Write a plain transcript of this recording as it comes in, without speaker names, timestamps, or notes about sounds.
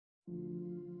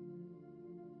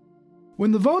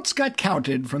When the votes got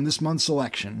counted from this month's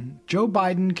election, Joe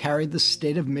Biden carried the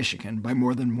state of Michigan by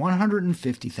more than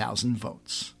 150,000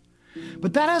 votes.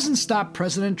 But that hasn't stopped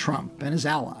President Trump and his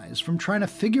allies from trying to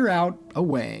figure out a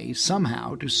way,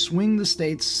 somehow, to swing the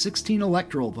state's 16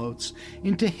 electoral votes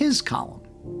into his column.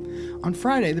 On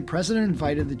Friday, the president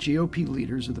invited the GOP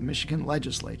leaders of the Michigan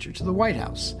legislature to the White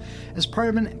House as part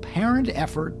of an apparent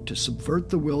effort to subvert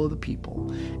the will of the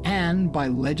people and, by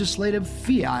legislative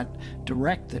fiat,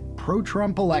 direct that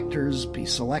pro-Trump electors be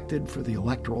selected for the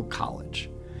Electoral College.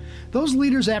 Those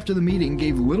leaders after the meeting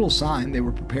gave little sign they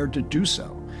were prepared to do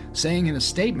so, saying in a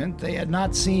statement they had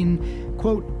not seen,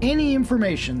 quote, any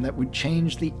information that would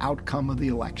change the outcome of the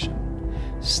election.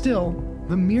 Still,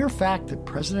 the mere fact that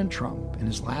President Trump, in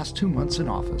his last 2 months in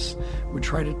office, would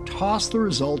try to toss the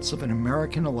results of an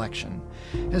American election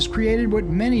has created what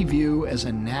many view as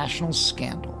a national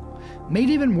scandal, made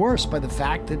even worse by the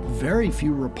fact that very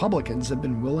few Republicans have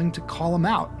been willing to call him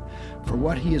out for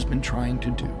what he has been trying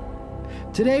to do.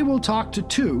 Today we'll talk to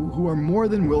two who are more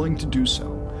than willing to do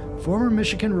so. Former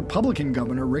Michigan Republican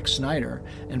Governor Rick Snyder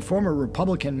and former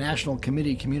Republican National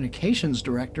Committee Communications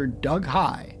Director Doug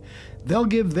Heye. They'll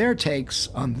give their takes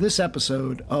on this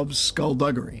episode of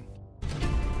Skullduggery.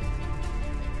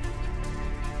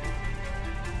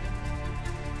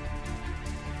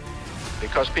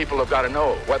 Because people have got to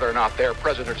know whether or not their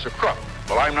president's a crook.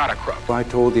 Well, I'm not a crook. I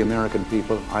told the American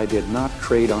people I did not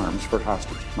trade arms for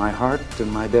hostage. My heart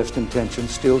and my best intentions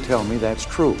still tell me that's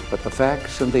true, but the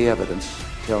facts and the evidence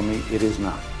tell me it is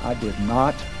not. I did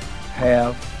not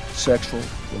have sexual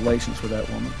relations with that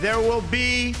woman. There will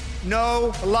be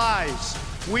no lies.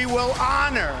 We will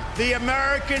honor the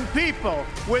American people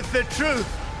with the truth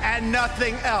and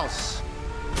nothing else.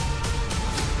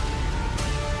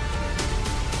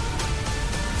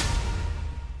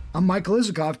 I'm Michael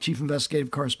Isikoff, Chief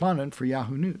Investigative Correspondent for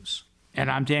Yahoo News. And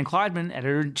I'm Dan Kleidman,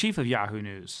 Editor-in-Chief of Yahoo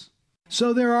News.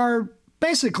 So there are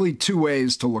basically two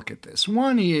ways to look at this.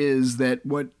 One is that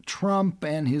what Trump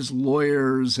and his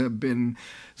lawyers have been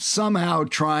somehow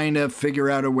trying to figure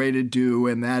out a way to do,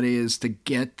 and that is to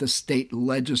get the state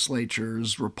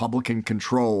legislatures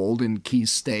Republican-controlled in key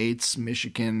states,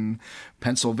 Michigan,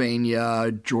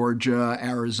 Pennsylvania, Georgia,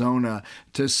 Arizona,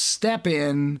 to step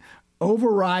in,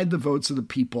 override the votes of the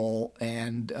people,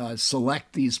 and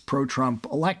select these pro-Trump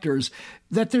electors,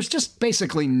 that there's just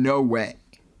basically no way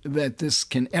that this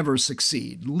can ever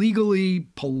succeed. Legally,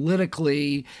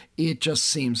 politically, it just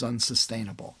seems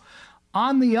unsustainable.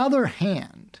 On the other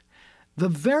hand, the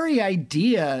very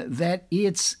idea that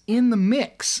it's in the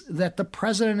mix, that the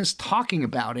president is talking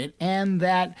about it, and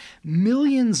that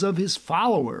millions of his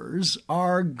followers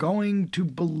are going to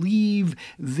believe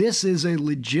this is a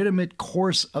legitimate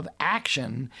course of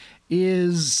action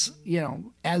is,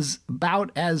 as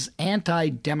about as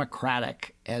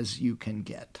anti-democratic as you can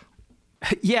get.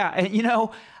 Yeah,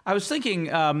 and I was thinking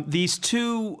these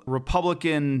two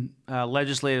Republican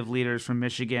legislative leaders from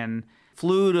Michigan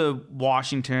flew to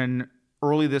Washington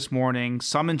early this morning,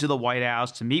 summoned to the White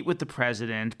House to meet with the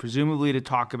president, presumably to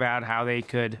talk about how they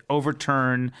could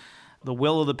overturn the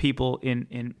will of the people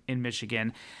in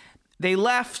Michigan. They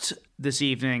left this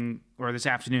evening or this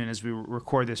afternoon as we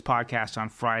record this podcast on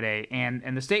Friday,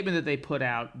 and the statement that they put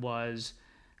out was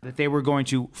that they were going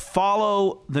to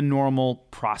follow the normal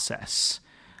process,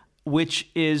 which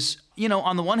is,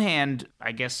 on the one hand,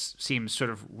 I guess seems sort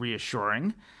of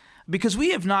reassuring, because we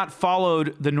have not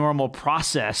followed the normal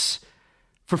process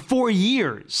for 4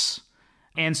 years.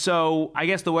 And so I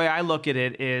guess the way I look at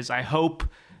it is I hope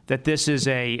that this is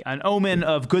an omen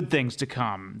of good things to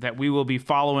come, that we will be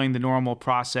following the normal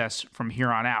process from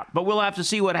here on out. But we'll have to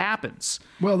see what happens.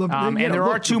 Well, there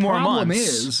are 2 more months. The problem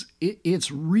is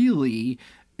it's really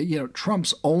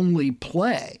Trump's only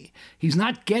play. He's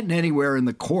not getting anywhere in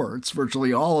the courts.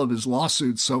 Virtually all of his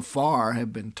lawsuits so far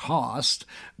have been tossed.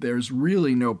 There's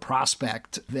really no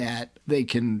prospect that they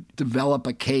can develop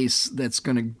a case that's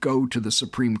going to go to the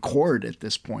Supreme Court at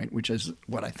this point, which is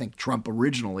what I think Trump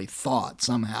originally thought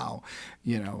somehow,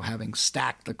 having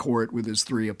stacked the court with his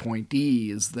 3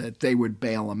 appointees, that they would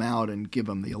bail him out and give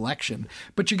him the election.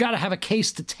 But you got to have a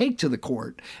case to take to the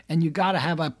court, and you got to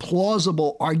have a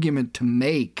plausible argument to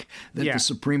make that the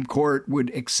Supreme Court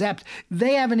would accept.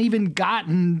 They haven't even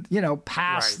gotten,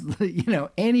 past,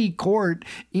 any court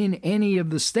in any of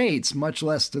the states, much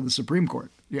less to the Supreme Court.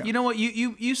 Yeah. You know what?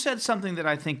 You said something that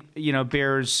I think,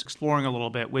 bears exploring a little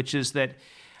bit, which is that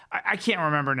I can't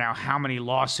remember now how many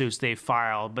lawsuits they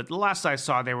filed, but the last I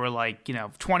saw, they were like,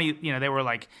 20, they were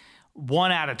like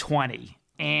 1 out of 20.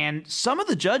 And some of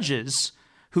the judges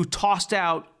who tossed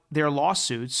out their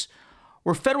lawsuits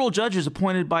were federal judges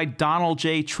appointed by Donald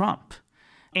J. Trump.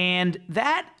 And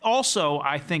that also,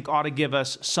 I think, ought to give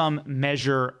us some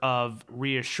measure of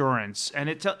reassurance. And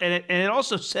it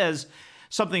also says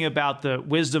something about the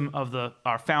wisdom of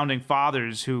our founding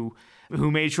fathers who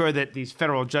made sure that these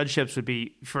federal judgeships would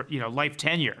be for life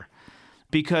tenure.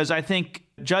 Because I think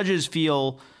judges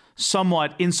feel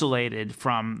somewhat insulated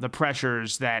from the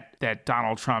pressures that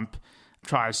Donald Trump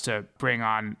tries to bring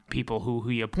on people who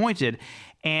he appointed.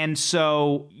 And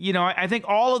so, I think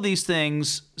all of these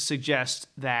things suggest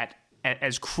that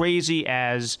as crazy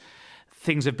as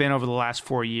things have been over the last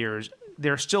 4 years,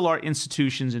 there still are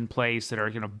institutions in place that are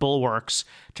bulwarks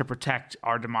to protect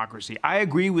our democracy. I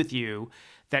agree with you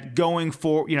that going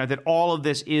forward, that all of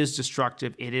this is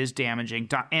destructive, it is damaging,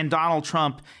 and Donald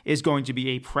Trump is going to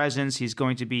be a presence. He's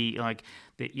going to be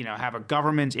have a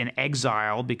government in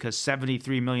exile because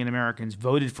 73 million Americans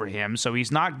voted for him. So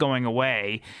he's not going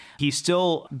away. He's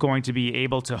still going to be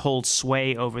able to hold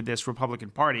sway over this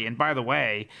Republican Party. And by the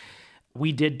way,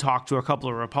 we did talk to a couple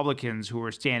of Republicans who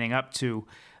were standing up to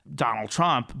Donald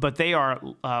Trump, but they are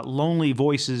lonely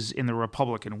voices in the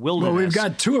Republican wilderness. Well, we've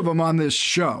got two of them on this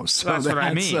show, so that's what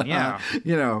I mean. Yeah,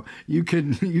 you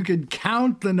could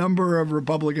count the number of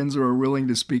Republicans who are willing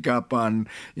to speak up on.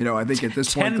 I think at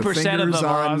this point 10% of them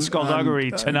are on skullduggery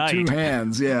tonight. 2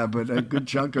 hands, yeah, but a good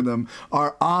chunk of them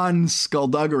are on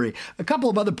skullduggery. A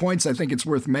couple of other points I think it's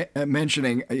worth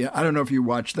mentioning. I don't know if you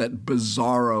watched that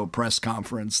bizarro press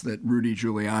conference that Rudy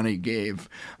Giuliani gave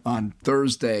on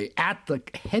Thursday at the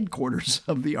headquarters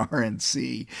of the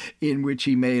RNC, in which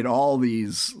he made all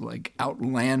these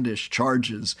outlandish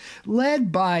charges,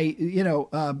 led by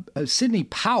Sidney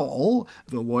Powell,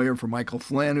 the lawyer for Michael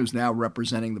Flynn, who's now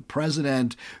representing the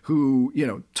president, who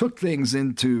took things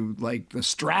into the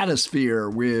stratosphere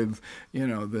with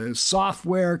the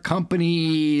software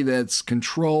company that's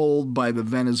controlled by the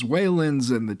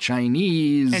Venezuelans and the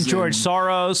Chinese and George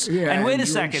Soros. Yeah, and wait a George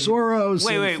second, Soros.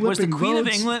 Wait, was the Queen of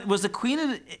England? Was the Queen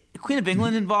of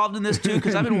England involved in this too?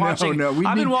 Because I've been watching.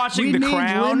 I've been watching The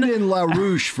Crown. We need Lyndon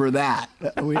LaRouche for that.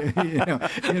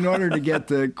 In order to get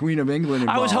the Queen of England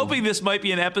involved. I was hoping this might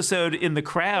be an episode in The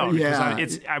Crown. Yeah,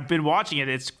 I've been watching it.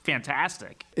 It's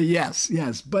fantastic.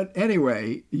 Yes. But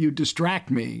anyway, you distract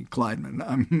me,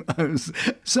 Clydeman.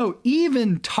 So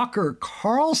even Tucker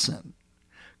Carlson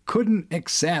couldn't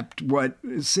accept what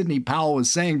Sidney Powell was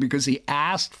saying because he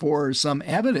asked for some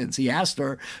evidence. He asked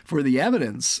her for the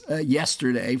evidence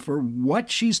yesterday for what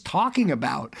she's talking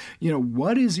about.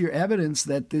 What is your evidence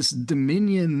that this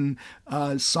Dominion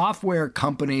software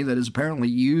company that is apparently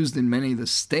used in many of the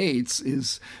states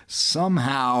is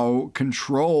somehow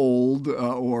controlled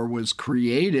or was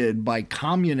created by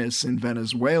communists in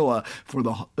Venezuela for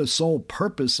the sole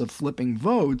purpose of flipping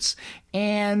votes?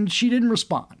 And she didn't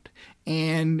respond.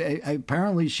 And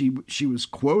apparently she was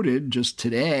quoted just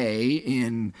today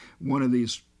in one of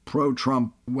these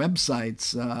pro-Trump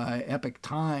websites, Epoch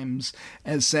Times,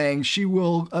 as saying she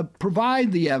will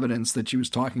provide the evidence that she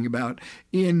was talking about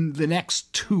in the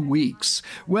next 2 weeks.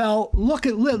 Well,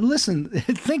 listen,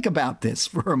 think about this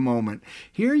for a moment.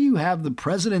 Here you have the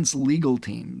president's legal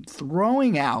team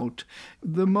throwing out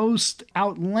the most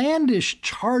outlandish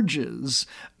charges,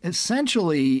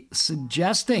 essentially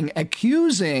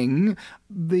accusing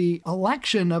the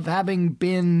election of having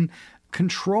been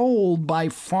controlled by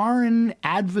foreign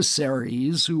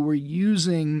adversaries who were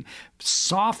using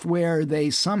software they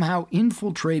somehow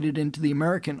infiltrated into the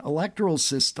American electoral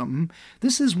system.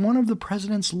 This is one of the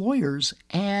president's lawyers,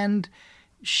 and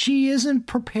she isn't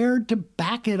prepared to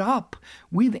back it up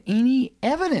with any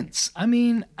evidence. I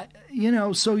mean,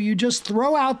 so you just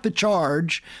throw out the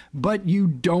charge, but you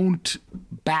don't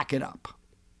back it up.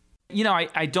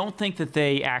 I don't think that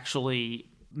they actually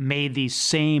made these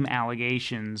same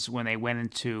allegations when they went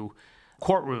into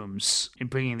courtrooms in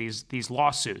bringing these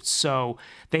lawsuits. So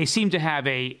they seem to have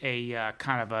a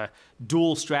kind of a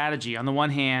dual strategy. On the one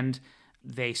hand,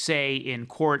 they say in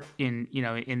court, in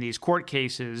these court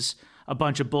cases, a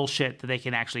bunch of bullshit that they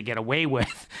can actually get away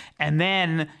with, and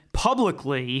then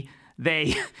publicly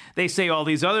they say all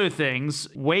these other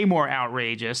things way more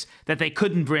outrageous that they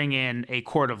couldn't bring in a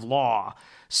court of law.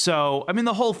 So, I mean,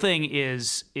 the whole thing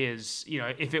is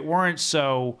if it weren't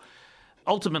so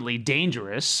ultimately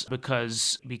dangerous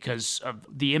because of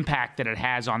the impact that it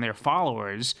has on their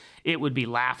followers, it would be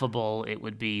laughable, it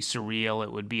would be surreal,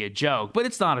 it would be a joke. But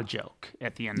it's not a joke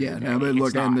at the end of the day. Yeah, but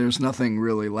look, and there's nothing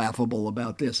really laughable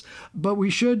about this. But we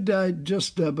should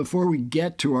before we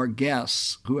get to our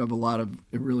guests, who have a lot of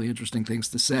really interesting things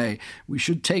to say, we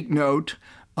should take note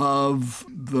of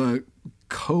the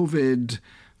COVID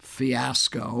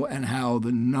fiasco and how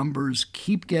the numbers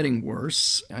keep getting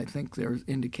worse. I think there are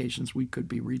indications we could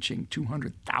be reaching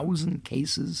 200,000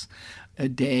 cases a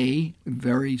day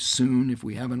very soon if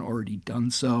we haven't already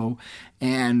done so.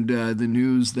 And the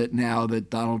news that now that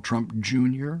Donald Trump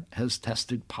Jr. has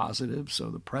tested positive, so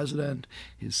the president,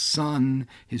 his son,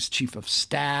 his chief of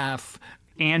staff,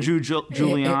 Andrew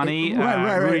Giuliani,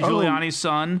 Rudy Giuliani's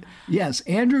son. Yes,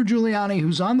 Andrew Giuliani,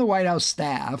 who's on the White House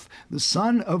staff, the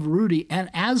son of Rudy. And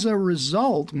as a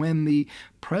result, when the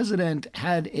president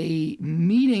had a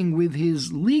meeting with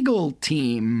his legal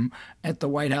team at the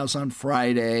White House on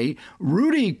Friday,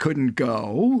 Rudy couldn't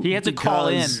go. He had to call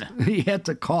in. He had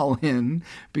to call in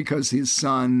because his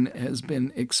son has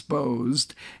been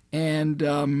exposed. And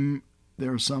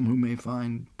there are some who may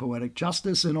find poetic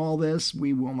justice in all this.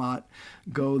 We will not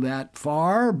go that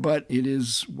far, but it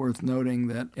is worth noting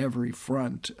that every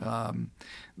front,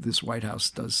 this White House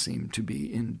does seem to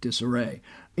be in disarray.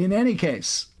 In any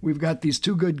case, we've got these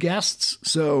two good guests,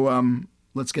 so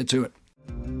let's get to it.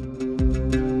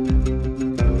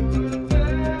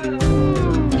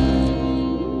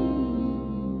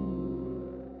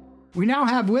 We now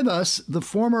have with us the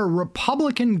former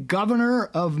Republican governor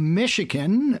of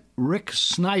Michigan, Rick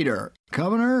Snyder.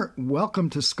 Governor, welcome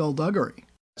to Skullduggery.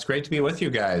 It's great to be with you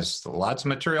guys. Lots of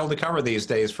material to cover these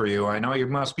days for you. I know you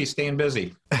must be staying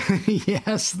busy.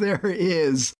 Yes, there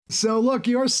is. So look,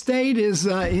 your state is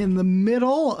in the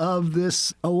middle of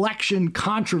this election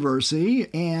controversy.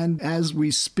 And as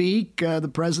we speak, the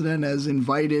president has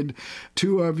invited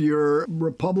two of your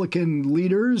Republican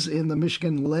leaders in the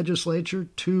Michigan legislature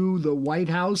to the White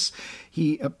House.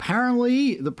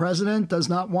 The president does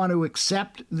not want to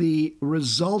accept the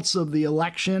results of the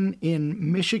election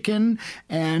in Michigan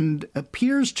and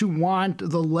appears to want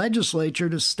the legislature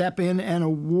to step in and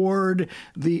award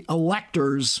the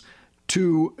electors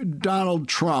to Donald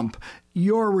Trump.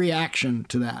 Your reaction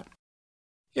to that?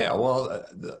 Yeah, well,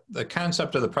 the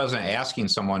concept of the president asking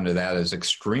someone to that is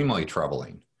extremely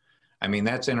troubling. I mean,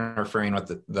 that's interfering with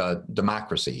the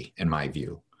democracy, in my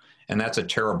view, and that's a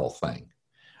terrible thing.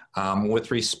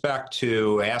 With respect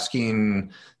to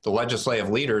asking the legislative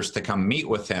leaders to come meet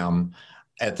with him,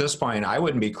 at this point, I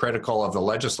wouldn't be critical of the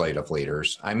legislative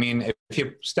leaders. I mean, if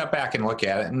you step back and look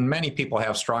at it, and many people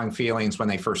have strong feelings when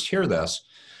they first hear this,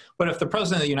 but if the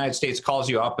president of the United States calls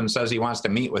you up and says he wants to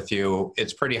meet with you,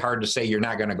 it's pretty hard to say you're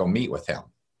not going to go meet with him.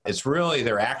 It's really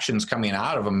their actions coming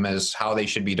out of them is how they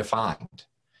should be defined.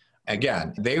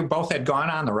 Again, they both had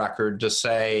gone on the record to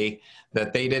say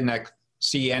that they didn't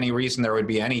see any reason there would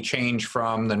be any change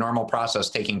from the normal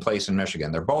process taking place in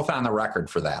Michigan. They're both on the record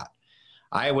for that.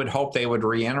 I would hope they would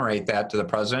reiterate that to the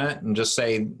president and just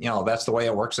say, that's the way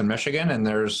it works in Michigan, and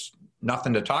there's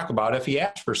nothing to talk about if he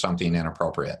asks for something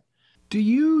inappropriate. Do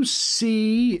you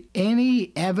see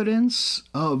any evidence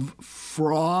of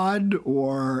fraud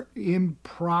or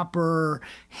improper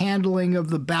handling of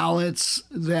the ballots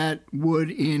that would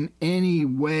in any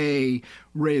way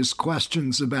raise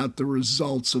questions about the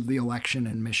results of the election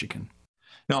in Michigan?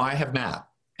 No, I have not.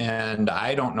 And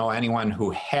I don't know anyone who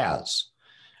has.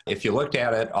 If you looked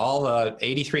at it, all the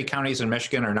 83 counties in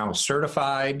Michigan are now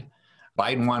certified.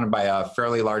 Biden won by a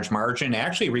fairly large margin.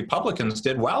 Actually, Republicans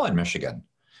did well in Michigan,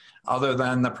 other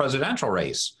than the presidential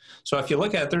race. So if you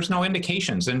look at it, there's no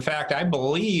indications. In fact, I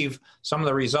believe some of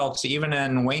the results, even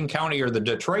in Wayne County or the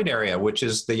Detroit area, which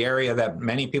is the area that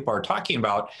many people are talking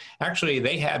about, actually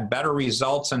they had better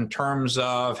results in terms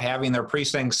of having their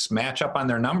precincts match up on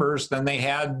their numbers than they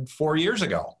had 4 years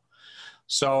ago.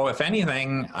 So if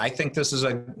anything, I think this is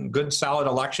a good, solid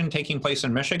election taking place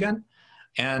in Michigan.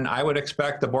 And I would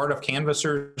expect the Board of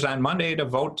Canvassers on Monday to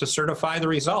vote to certify the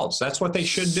results. That's what they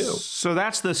should do. So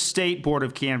that's the state Board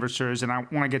of Canvassers, and I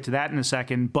want to get to that in a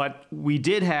second. But we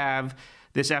did have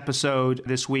this episode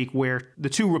this week where the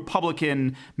two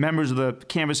Republican members of the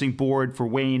canvassing board for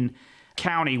Wayne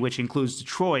County, which includes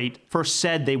Detroit, first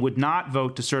said they would not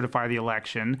vote to certify the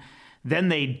election. Then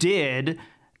they did.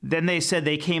 Then they said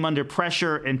they came under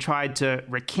pressure and tried to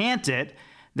recant it.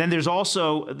 Then there's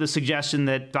also the suggestion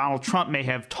that Donald Trump may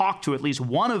have talked to at least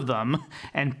one of them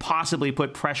and possibly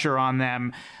put pressure on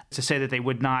them to say that they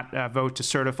would not vote to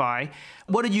certify.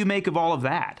 What did you make of all of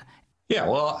that? Yeah,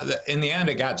 well, in the end,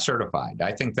 it got certified.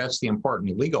 I think that's the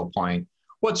important legal point.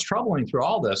 What's troubling through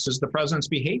all this is the president's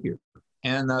behavior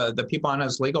and the people on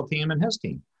his legal team and his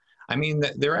team. I mean,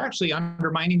 they're actually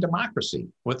undermining democracy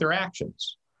with their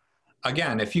actions.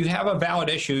 Again, if you have a valid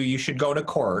issue, you should go to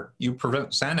court, you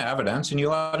present evidence, and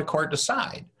you let a court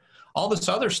decide. All this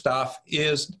other stuff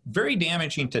is very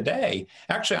damaging today.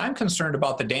 Actually, I'm concerned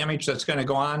about the damage that's going to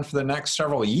go on for the next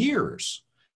several years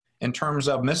in terms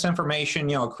of misinformation,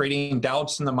 creating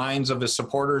doubts in the minds of his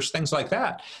supporters, things like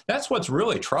that. That's what's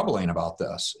really troubling about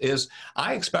this is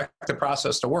I expect the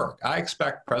process to work. I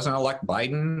expect President-elect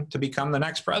Biden to become the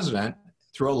next president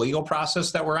through a legal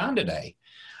process that we're on today.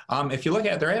 If you look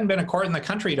at it, there hasn't been a court in the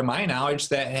country, to my knowledge,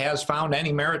 that has found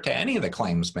any merit to any of the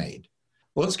claims made.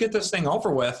 Let's get this thing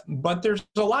over with, but there's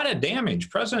a lot of damage.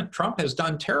 President Trump has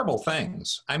done terrible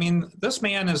things. I mean, this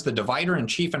man is the divider in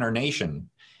chief in our nation,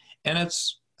 and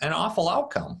it's an awful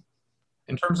outcome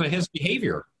in terms of his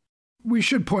behavior. We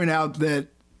should point out that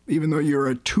even though you're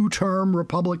a two-term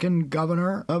Republican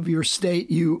governor of your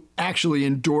state, you actually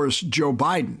endorsed Joe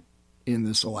Biden in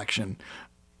this election.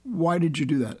 Why did you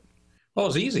do that? Well,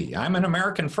 it's easy. I'm an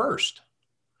American first.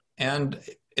 And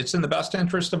it's in the best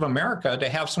interest of America to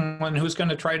have someone who's going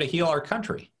to try to heal our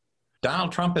country.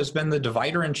 Donald Trump has been the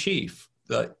divider in chief.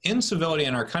 The incivility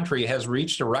in our country has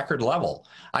reached a record level.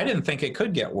 I didn't think it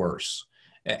could get worse.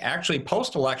 Actually,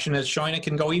 post-election is showing it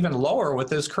can go even lower with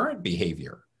his current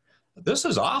behavior. This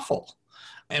is awful.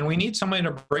 And we need somebody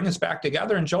to bring us back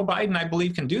together. And Joe Biden, I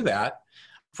believe, can do that.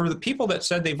 For the people that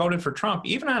said they voted for Trump,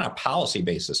 even on a policy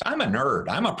basis, I'm a nerd.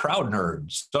 I'm a proud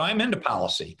nerd, so I'm into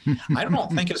policy. I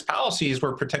don't think his policies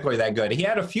were particularly that good. He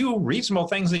had a few reasonable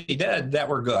things that he did that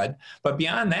were good, but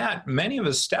beyond that, many of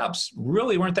his steps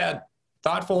really weren't that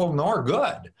thoughtful nor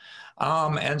good.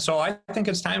 And so I think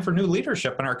it's time for new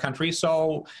leadership in our country.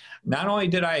 So not only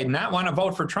did I not want to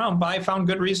vote for Trump, I found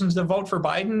good reasons to vote for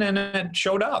Biden, and it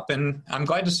showed up. And I'm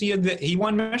glad to see that he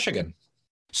won Michigan.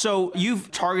 So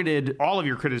you've targeted all of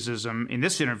your criticism in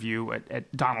this interview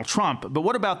at Donald Trump, but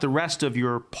what about the rest of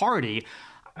your party?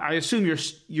 I assume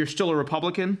you're still a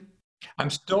Republican? I'm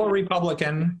still a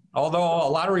Republican, although a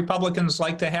lot of Republicans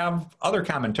like to have other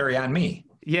commentary on me.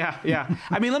 Yeah.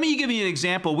 I mean, let me give you an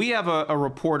example. We have a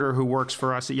reporter who works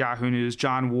for us at Yahoo News,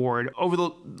 John Ward. Over the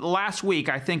last week,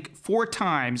 I think 4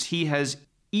 times he has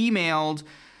emailed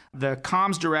the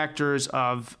comms directors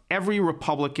of every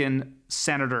Republican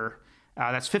senator.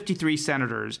 That's 53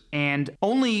 senators, and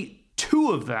only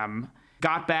 2 of them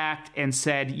got back and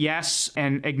said yes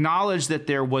and acknowledged that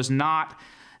there was not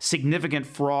significant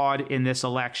fraud in this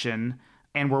election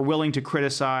and were willing to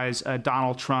criticize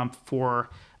Donald Trump for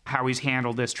how he's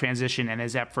handled this transition and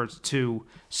his efforts to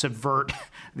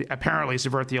apparently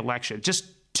subvert the election. Just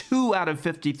 2 out of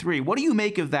 53. What do you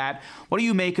make of that? What do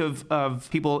you make of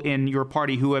people in your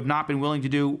party who have not been willing to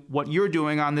do what you're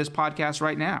doing on this podcast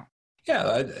right now?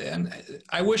 Yeah, and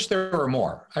I wish there were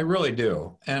more. I really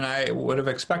do. And I would have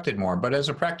expected more. But as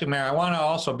a practical matter, I want to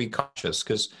also be cautious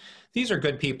because these are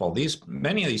good people.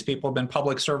 Many of these people have been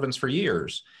public servants for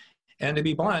years. And to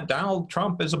be blunt, Donald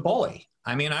Trump is a bully.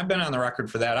 I mean, I've been on the record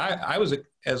for that.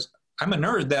 I'm a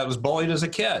nerd that was bullied as a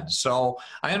kid. So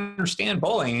I understand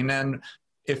bullying. And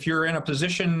if you're in a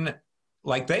position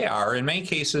like they are, in many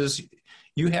cases,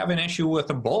 you have an issue with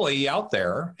a bully out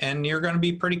there, and you're going to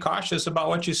be pretty cautious about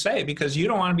what you say because you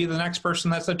don't want to be the next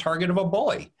person that's the target of a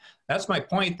bully. That's my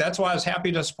point. That's why I was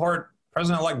happy to support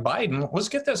President-elect Biden. Let's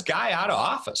get this guy out of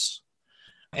office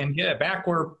and get it back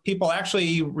where people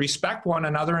actually respect one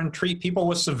another and treat people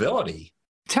with civility.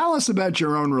 Tell us about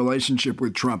your own relationship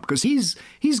with Trump, because he's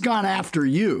gone after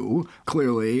you,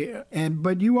 clearly,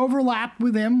 but you overlapped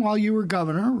with him while you were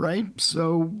governor, right?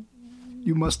 So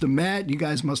you must have met. You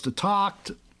guys must have talked.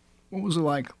 What was it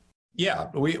like? Yeah,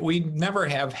 we never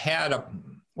have had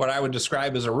what I would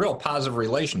describe as a real positive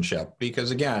relationship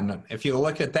because, again, if you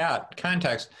look at that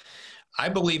context, I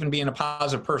believe in being a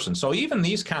positive person. So even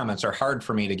these comments are hard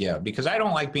for me to give because I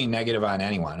don't like being negative on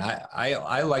anyone.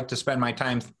 I like to spend my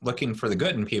time looking for the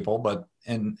good in people, but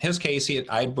in his case,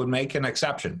 I would make an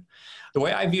exception. The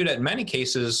way I viewed it in many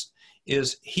cases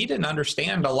is he didn't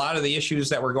understand a lot of the issues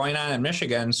that were going on in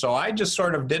Michigan, so I just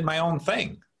sort of did my own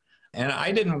thing. And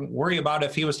I didn't worry about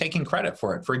if he was taking credit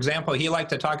for it. For example, he liked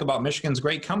to talk about Michigan's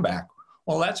great comeback.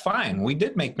 Well, that's fine. We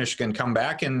did make Michigan come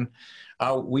back, and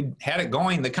we had it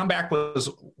going. The comeback was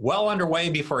well underway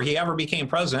before he ever became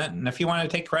president, and if you want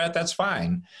to take credit, that's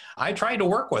fine. I tried to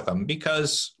work with him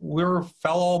because we're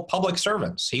fellow public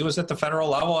servants. He was at the federal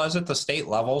level, I was at the state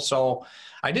level, so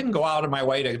I didn't go out of my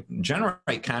way to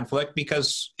generate conflict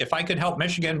because if I could help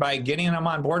Michigan by getting him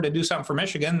on board to do something for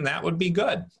Michigan, that would be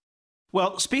good.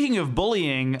 Well, speaking of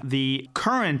bullying, the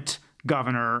current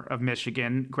governor of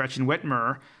Michigan, Gretchen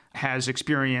Whitmer, has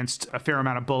experienced a fair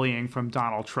amount of bullying from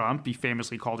Donald Trump. He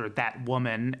famously called her that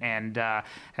woman and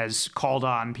has called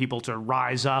on people to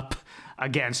rise up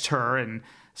against her. And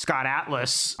Scott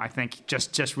Atlas, I think,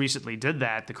 just recently did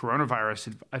that, the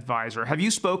coronavirus advisor. Have you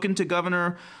spoken to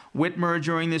Governor Whitmer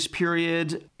during this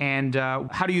period? And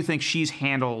how do you think she's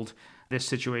handled this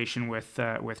situation with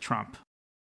Trump?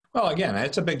 Well, again,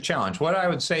 it's a big challenge. What I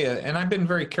would say, and I've been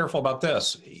very careful about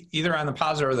this, either on the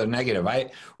positive or the negative.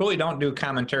 I really don't do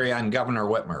commentary on Governor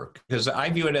Whitmer because I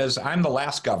view it as I'm the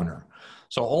last governor.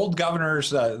 So old governors,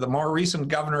 the more recent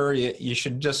governor, you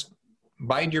should just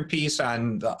bide your peace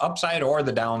on the upside or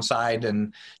the downside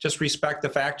and just respect the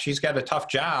fact she's got a tough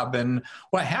job. And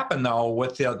what happened, though,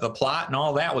 with the plot and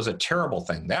all that was a terrible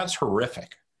thing. That's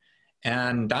horrific.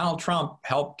 And Donald Trump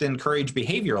helped encourage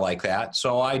behavior like that.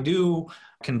 So I do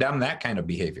condemn that kind of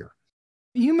behavior.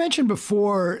 You mentioned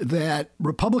before that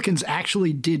Republicans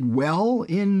actually did well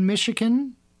in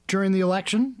Michigan during the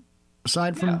election,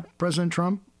 aside from President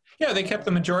Trump. Yeah, they kept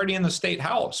the majority in the state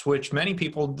house, which many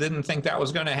people didn't think that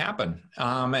was going to happen.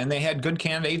 And they had good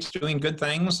candidates doing good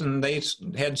things, and they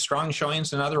had strong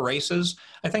showings in other races.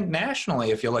 I think nationally,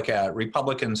 if you look at it,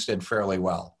 Republicans did fairly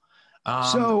well.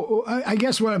 So I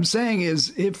guess what I'm saying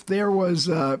is if there was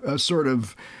a sort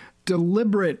of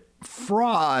deliberate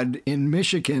fraud in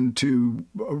Michigan to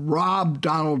rob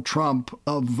Donald Trump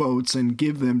of votes and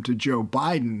give them to Joe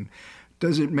Biden,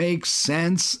 does it make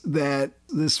sense that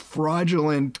this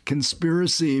fraudulent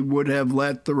conspiracy would have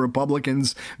let the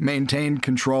Republicans maintain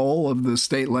control of the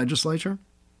state legislature?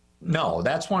 No,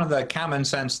 that's one of the common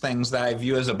sense things that I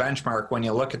view as a benchmark when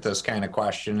you look at this kind of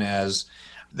question is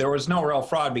there was no real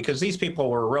fraud because these people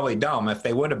were really dumb if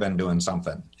they would have been doing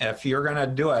something. If you're going to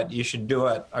do it, you should do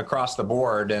it across the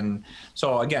board. And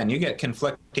so, again, you get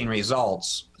conflicting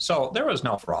results. So there was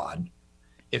no fraud.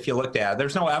 If you looked at it,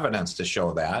 there's no evidence to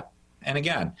show that. And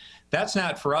again, that's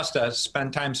not for us to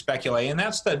spend time speculating.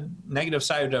 That's the negative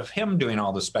side of him doing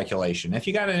all the speculation. If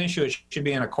you got an issue, it should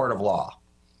be in a court of law.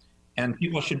 And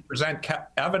people should present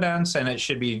evidence, and it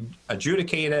should be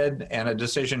adjudicated, and a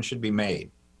decision should be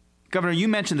made. Governor, you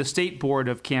mentioned the state board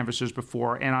of canvassers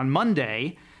before, and on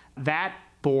Monday, that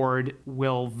board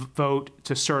will vote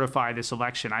to certify this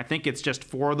election. I think it's just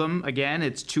 4 of them. Again,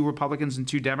 it's 2 Republicans and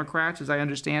 2 Democrats, as I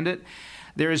understand it.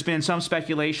 There has been some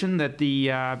speculation that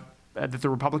the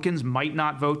Republicans might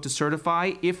not vote to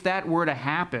certify. If that were to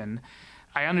happen,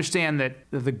 I understand that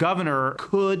the governor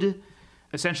could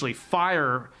essentially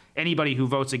fire anybody who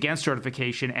votes against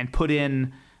certification and put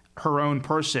in her own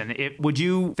person. Would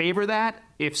you favor that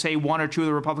if, say, 1 or 2 of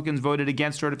the Republicans voted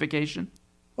against certification?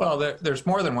 Well, there's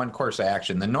more than one course of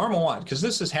action. The normal one, because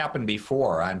this has happened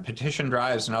before on petition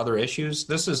drives and other issues,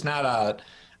 this is not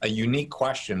a unique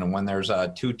question when there's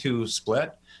a 2-2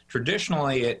 split.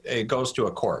 Traditionally, it goes to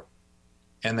a court.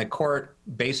 And the court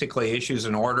basically issues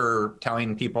an order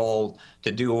telling people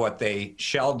to do what they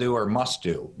shall do or must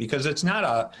do, because it's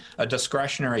not a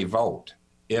discretionary vote.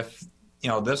 If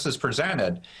this is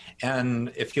presented,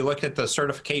 and if you look at the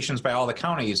certifications by all the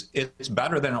counties, it's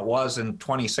better than it was in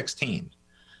 2016.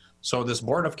 So this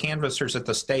board of canvassers at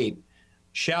the state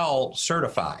shall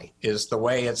certify is the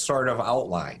way it's sort of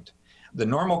outlined. The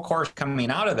normal course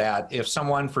coming out of that, if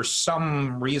someone for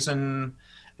some reason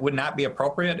would not be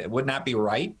appropriate, it would not be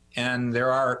right, and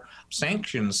there are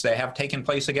sanctions that have taken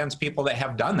place against people that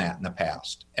have done that in the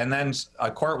past, and then a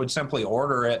court would simply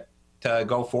order it to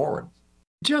go forward.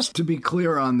 Just to be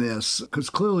clear on this,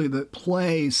 because clearly the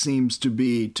play seems to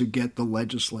be to get the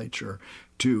legislature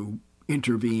to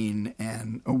intervene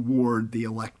and award the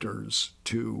electors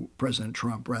to President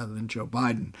Trump rather than Joe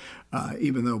Biden,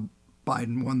 even though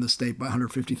Biden won the state by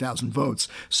 150,000 votes.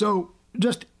 So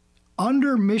just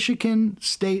under Michigan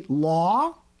state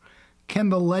law, can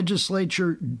the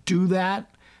legislature do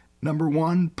that? Number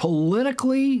one,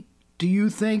 politically, do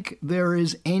you think there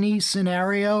is any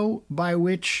scenario by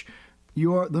which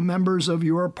the members of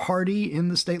your party in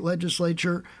the state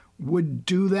legislature would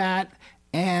do that?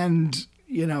 And,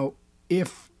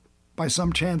 if by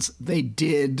some chance they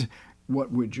did,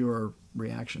 what would your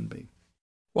reaction be?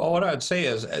 Well, what I would say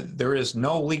is there is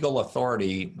no legal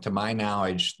authority, to my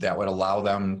knowledge, that would allow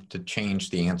them to change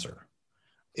the answer.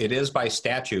 It is by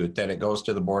statute that it goes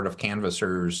to the Board of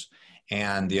Canvassers,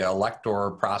 and the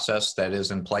electoral process that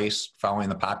is in place following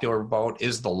the popular vote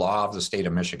is the law of the state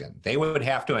of Michigan. They would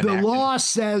have to enact the law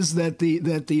says that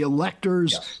the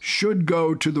electors should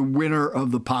go to the winner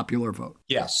of the popular vote.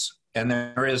 Yes. And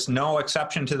there is no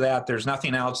exception to that. There's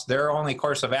nothing else. Their only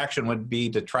course of action would be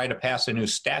to try to pass a new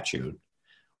statute,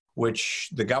 which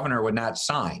the governor would not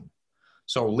sign.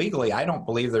 So legally, I don't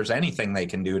believe there's anything they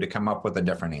can do to come up with a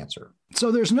different answer.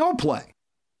 So there's no play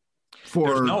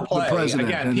for the president.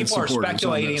 Again, people are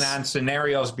speculating on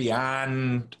scenarios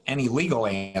beyond any legal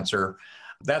answer.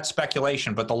 That's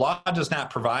speculation, but the law does not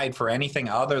provide for anything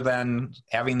other than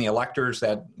having the electors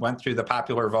that went through the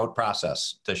popular vote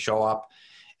process to show up.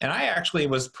 And I actually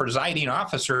was presiding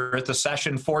officer at the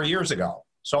session 4 years ago,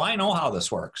 so I know how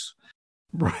this works.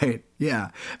 Right.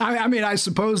 Yeah. I mean, I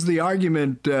suppose the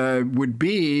argument would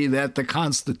be that the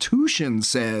Constitution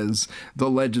says the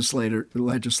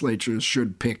legislatures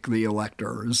should pick the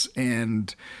electors.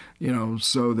 And,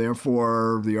 so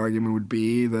therefore the argument would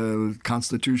be the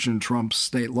Constitution trumps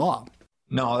state law.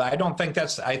 No, I don't think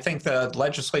I think the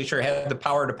legislature had the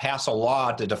power to pass a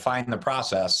law to define the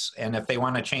process. And if they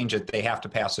want to change it, they have to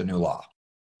pass a new law.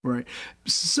 Right.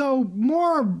 So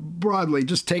more broadly,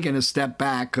 just taking a step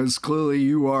back, because clearly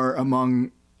you are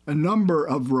among a number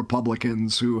of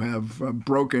Republicans who have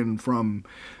broken from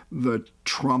the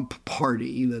Trump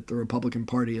party that the Republican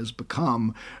Party has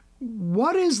become.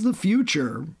 What is the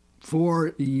future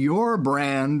for your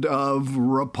brand of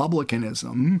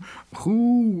republicanism?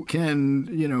 Who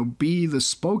can, be the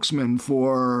spokesman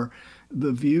for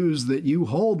the views that you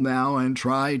hold now and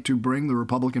try to bring the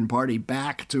Republican Party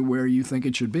back to where you think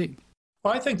it should be?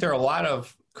 Well, I think there are a lot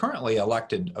of currently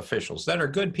elected officials that are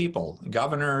good people,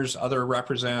 governors, other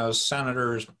representatives,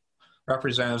 senators,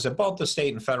 representatives at both the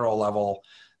state and federal level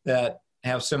that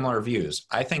have similar views.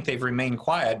 I think they've remained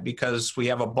quiet because we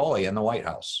have a bully in the White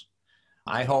House.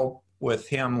 I hope with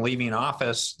him leaving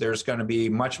office, there's going to be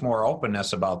much more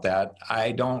openness about that.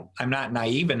 I'm not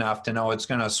naive enough to know it's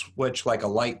going to switch like a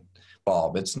light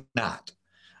bulb. It's not,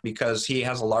 because he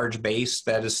has a large base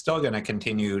that is still going to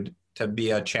continue to be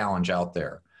a challenge out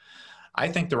there. I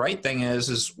think the right thing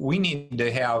is we need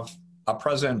to have a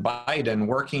President Biden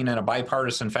working in a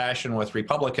bipartisan fashion with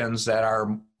Republicans that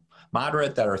are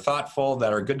moderate, that are thoughtful,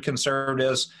 that are good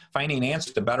conservatives, finding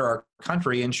answers to better our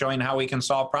country and showing how we can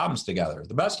solve problems together.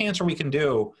 The best answer we can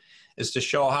do is to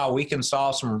show how we can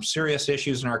solve some serious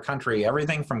issues in our country,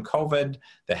 everything from COVID,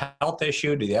 the health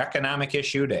issue, to the economic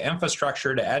issue, to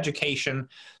infrastructure, to education.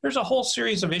 There's a whole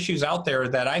series of issues out there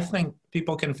that I think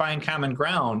people can find common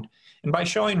ground. And by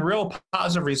showing real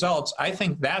positive results, I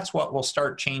think that's what will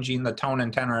start changing the tone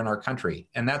and tenor in our country.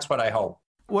 And that's what I hope.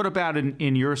 What about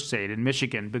in your state, in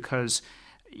Michigan? Because,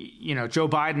 Joe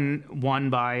Biden won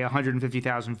by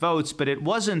 150,000 votes, but it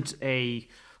wasn't a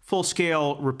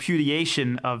full-scale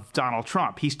repudiation of Donald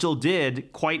Trump. He still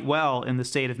did quite well in the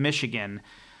state of Michigan.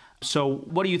 So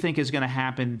what do you think is going to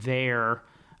happen there?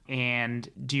 And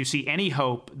do you see any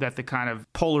hope that the kind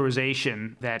of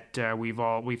polarization that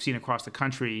we've seen across the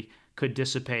country could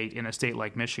dissipate in a state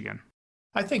like Michigan?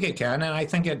 I think it can, and I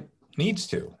think it needs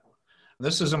to.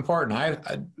 This is important.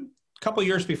 A couple of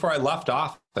years before I left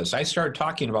office, I started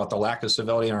talking about the lack of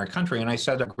civility in our country, and I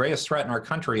said the greatest threat in our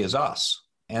country is us.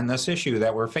 And this issue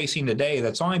that we're facing today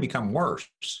that's only become worse.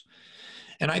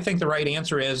 And I think the right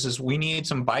answer is we need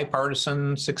some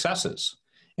bipartisan successes.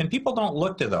 And people don't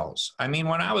look to those. I mean,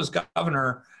 when I was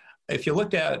governor, if you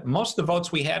looked at most of the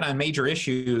votes we had on major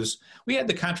issues, we had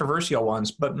the controversial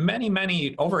ones, but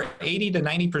many, over 80 to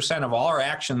 90% of all our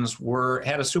actions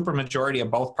had a supermajority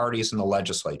of both parties in the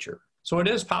legislature. So it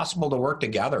is possible to work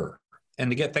together and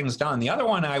to get things done. The other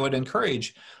one I would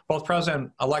encourage both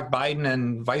President-elect Biden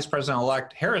and Vice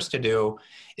President-elect Harris to do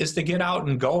is to get out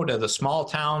and go to the small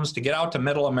towns, to get out to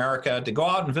middle America, to go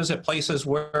out and visit places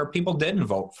where people didn't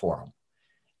vote for them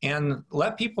and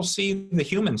let people see the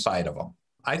human side of them.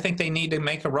 I think they need to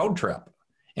make a road trip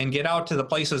and get out to the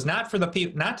places, not to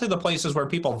the places where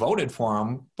people voted for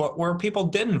them, but where people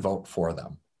didn't vote for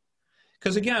them.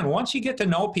 Because again, once you get to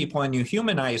know people and you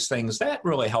humanize things, that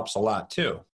really helps a lot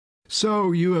too.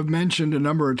 So you have mentioned a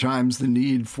number of times the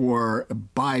need for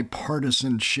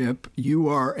bipartisanship. You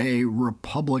are a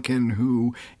Republican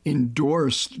who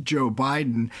endorsed Joe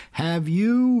Biden. Have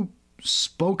you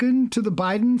spoken to the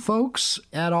Biden folks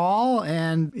at all?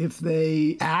 And if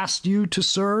they asked you to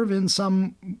serve in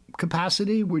some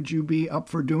capacity, would you be up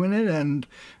for doing it? And,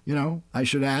 I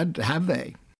should add, have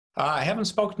they? I haven't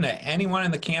spoken to anyone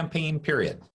in the campaign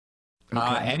period,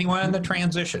 anyone in the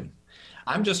transition.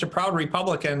 I'm just a proud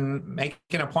Republican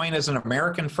making a point as an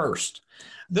American first.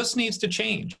 This needs to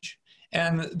change.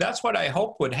 And that's what I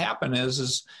hope would happen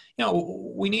is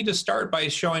we need to start by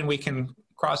showing we can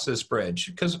cross this bridge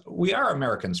because we are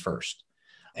Americans first.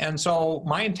 And so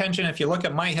my intention, if you look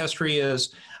at my history,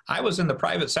 is I was in the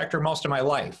private sector most of my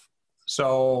life.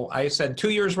 So I said 2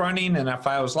 years running, and if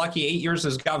I was lucky, 8 years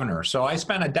as governor. So I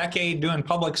spent a decade doing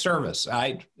public service.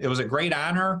 It was a great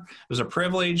honor. It was a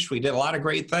privilege. We did a lot of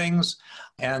great things.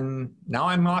 And now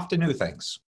I'm off to new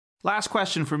things. Last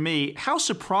question for me. How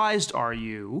surprised are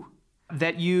you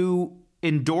that you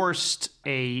endorsed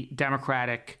a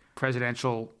Democratic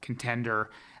presidential contender?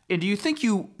 And do you think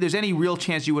there's any real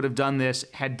chance you would have done this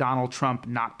had Donald Trump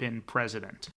not been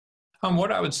president?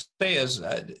 What I would say is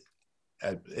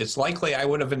it's likely I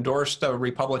would have endorsed a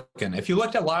Republican. If you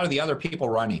looked at a lot of the other people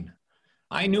running,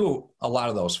 I knew a lot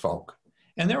of those folk.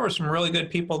 And there were some really good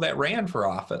people that ran for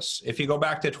office. If you go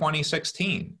back to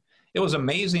 2016, it was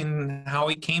amazing how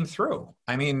he came through.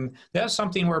 I mean, that's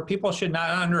something where people should not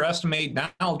underestimate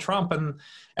Donald Trump and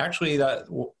actually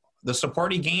the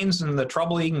support he gains and the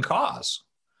trouble he can cause.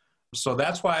 So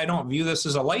that's why I don't view this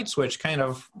as a light switch kind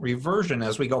of reversion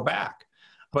as we go back.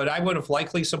 But I would have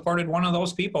likely supported one of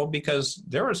those people because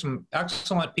there were some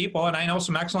excellent people, and I know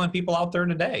some excellent people out there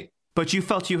today. But you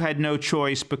felt you had no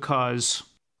choice because...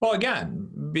 Well, again,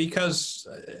 because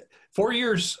 4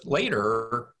 years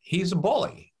later, he's a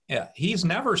bully. Yeah, he's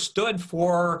never stood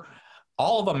for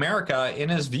all of America in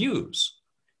his views.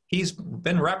 He's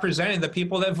been representing the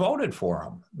people that voted for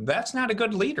him. That's not a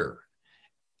good leader.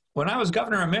 When I was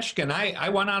governor of Michigan, I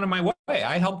went out of my way.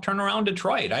 I helped turn around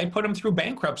Detroit. I put him through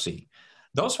bankruptcy.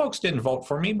 Those folks didn't vote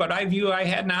for me, but I view I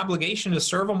had an obligation to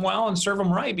serve them well and serve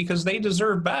them right because they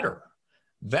deserve better.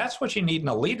 That's what you need in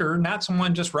a leader, not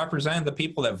someone just representing the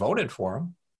people that voted for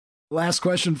him. Last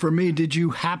question for me. Did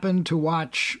you happen to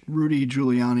watch Rudy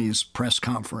Giuliani's press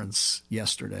conference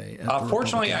yesterday?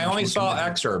 Fortunately, I only saw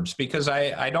excerpts because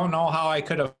I don't know how I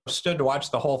could have stood to watch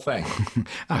the whole thing.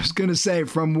 I was going to say,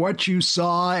 from what you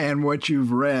saw and what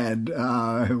you've read,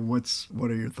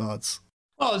 what are your thoughts?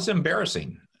 Well, it's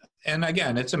embarrassing. And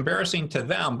again, it's embarrassing to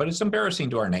them, but it's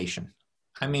embarrassing to our nation.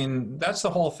 I mean, that's the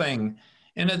whole thing.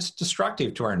 And it's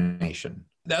destructive to our nation.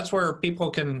 That's where people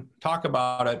can talk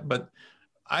about it. But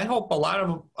I hope a lot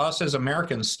of us as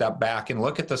Americans step back and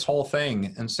look at this whole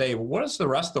thing and say, what does the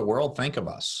rest of the world think of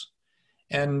us?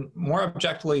 And more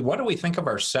objectively, what do we think of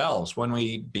ourselves when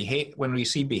we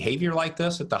see behavior like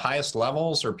this at the highest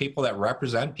levels or people that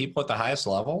represent people at the highest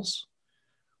levels?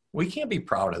 We can't be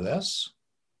proud of this.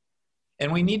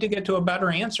 And we need to get to a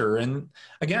better answer. And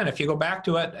again, if you go back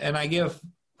to it, and I give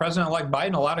President-elect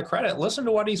Biden a lot of credit, listen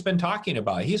to what he's been talking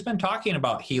about. He's been talking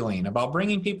about healing, about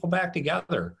bringing people back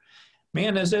together.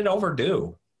 Man, is it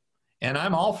overdue? And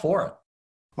I'm all for it.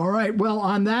 All right. Well,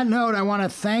 on that note, I want to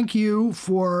thank you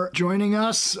for joining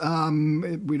us.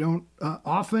 We don't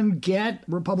often get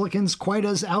Republicans quite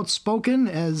as outspoken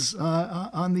as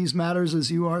on these matters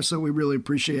as you are, so we really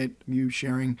appreciate you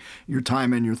sharing your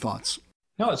time and your thoughts.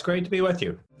 No, it's great to be with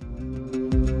you.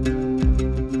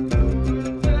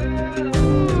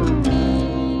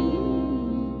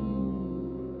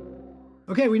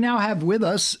 Okay, we now have with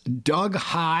us Doug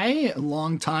Heye,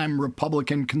 longtime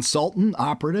Republican consultant,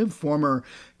 operative, former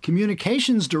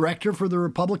communications director for the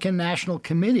Republican National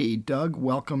Committee. Doug,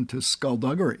 welcome to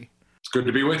Skullduggery. It's good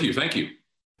to be with you. Thank you.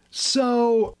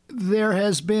 So there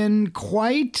has been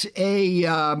quite a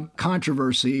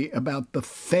controversy about the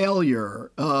failure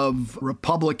of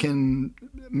Republican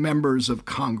members of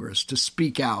Congress to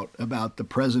speak out about the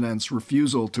president's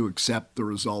refusal to accept the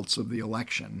results of the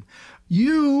election.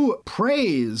 You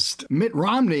praised Mitt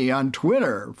Romney on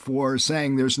Twitter for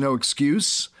saying there's no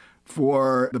excuse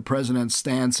for the president's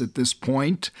stance at this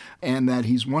point and that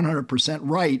he's 100%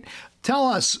 right. Tell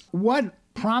us, what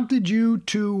prompted you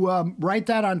to write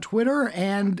that on Twitter,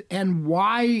 and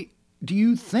why do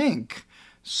you think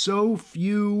so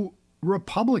few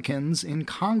Republicans in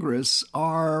Congress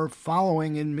are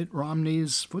following in Mitt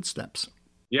Romney's footsteps?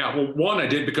 Yeah, well, one, I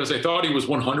did because I thought he was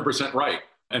 100% right.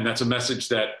 And that's a message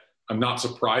that I'm not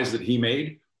surprised that he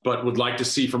made, but would like to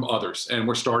see from others. And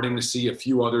we're starting to see a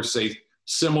few others say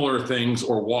similar things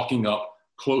or walking up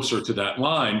closer to that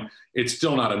line. It's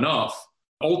still not enough.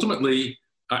 Ultimately,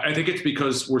 I think it's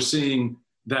because we're seeing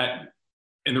that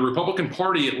in the Republican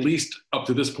Party, at least up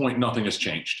to this point, nothing has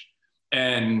changed.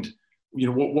 And you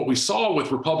know what we saw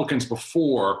with Republicans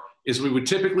before is we would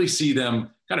typically see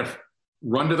them kind of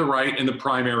run to the right in the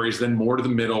primaries, then more to the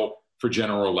middle for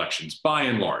general elections, by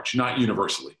and large, not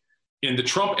universally. In the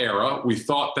Trump era, we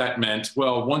thought that meant,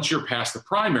 well, once you're past the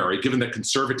primary, given that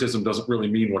conservatism doesn't really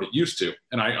mean what it used to,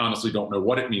 and I honestly don't know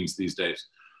what it means these days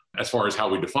as far as how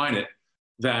we define it,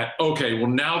 that, okay, well,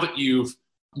 now that you've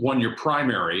won your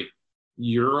primary,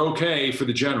 you're okay for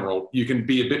the general. You can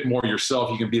be a bit more yourself.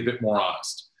 You can be a bit more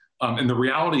honest. And the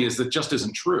reality is that just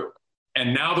isn't true.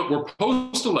 And now that we're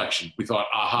post-election, we thought,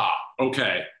 aha,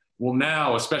 okay, well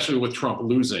now, especially with Trump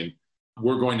losing,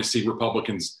 we're going to see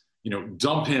Republicans,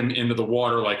 dump him into the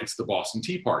water like it's the Boston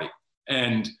Tea Party.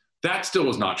 And that still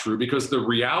is not true because the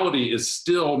reality is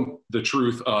still the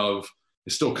truth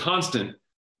is still constant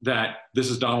that this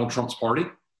is Donald Trump's party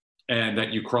and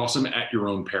that you cross him at your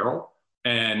own peril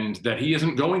and that he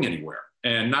isn't going anywhere.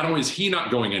 And not only is he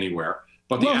not going anywhere,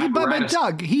 but but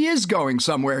Doug, he is going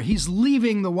somewhere. He's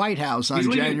leaving the White House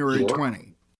on January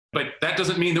 20. But that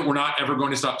doesn't mean that we're not ever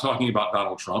going to stop talking about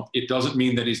Donald Trump. It doesn't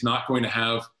mean that he's not going to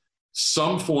have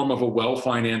some form of a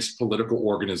well-financed political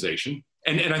organization.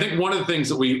 And I think one of the things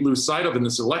that we lose sight of in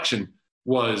this election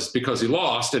was because he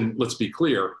lost, and let's be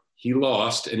clear, he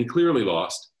lost, and he clearly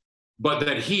lost, but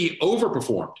that he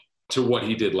overperformed to what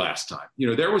he did last time.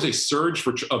 There was a surge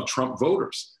of Trump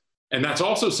voters, and that's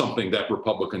also something that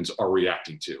Republicans are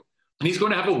reacting to. And he's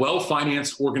going to have a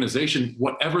well-financed organization,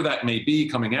 whatever that may be,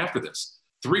 coming after this.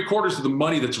 3/4 of the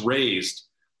money that's raised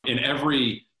in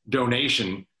every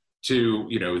donation to,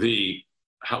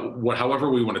 however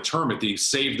we want to term it, the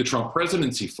Save the Trump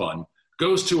Presidency Fund,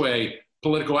 goes to a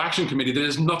political action committee that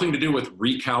has nothing to do with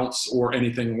recounts or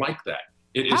anything like that.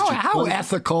 It is how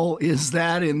ethical is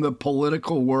that in the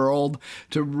political world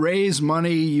to raise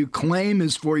money you claim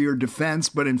is for your defense,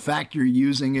 but in fact you're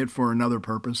using it for another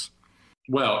purpose?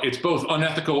 Well, it's both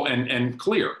unethical and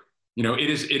clear. It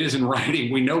is in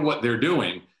writing. We know what they're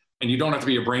doing, and you don't have to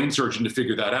be a brain surgeon to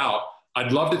figure that out.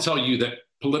 I'd love to tell you that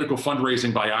political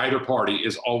fundraising by either party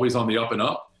is always on the up and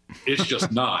up. It's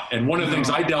just not. And one of the things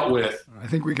I dealt with, I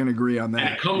think we can agree on that.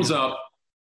 And it comes up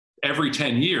every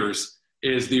 10 years,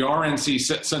 is the RNC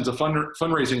sends a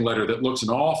fundraising letter that looks an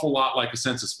awful lot like a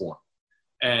census form.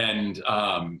 And,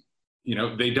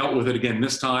 they dealt with it again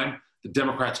this time. The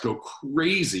Democrats go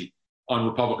crazy on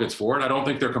Republicans for it. I don't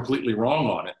think they're completely wrong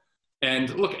on it. And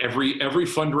look, every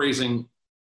fundraising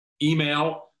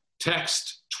email,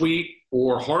 text, tweet,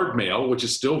 or hard mail, which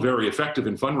is still very effective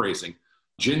in fundraising,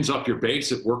 gins up your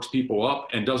base, it works people up,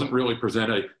 and doesn't really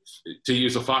present to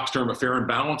use a Fox term, a fair and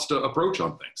balanced approach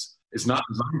on things. It's not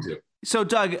designed to. So,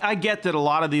 Doug, I get that a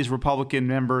lot of these Republican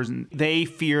members, they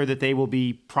fear that they will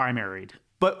be primaried.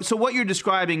 But so what you're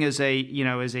describing is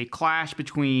a clash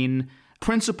between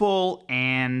principle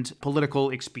and political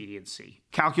expediency,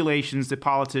 calculations that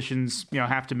politicians,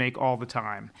 have to make all the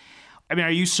time. I mean,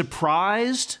 are you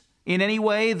surprised in any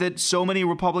way that so many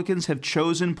Republicans have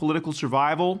chosen political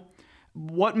survival?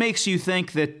 What makes you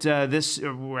think that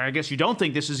I guess you don't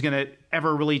think this is going to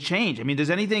ever really change? I mean,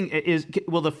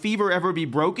 will the fever ever be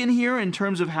broken here in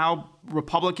terms of how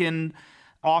Republican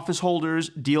office holders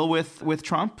deal with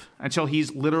Trump until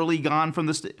he's literally gone from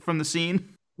the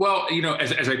scene? Well,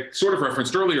 as I sort of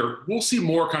referenced earlier, we'll see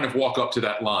more kind of walk up to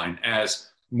that line as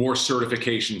more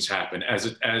certifications happen,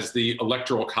 as the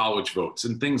Electoral College votes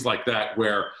and things like that,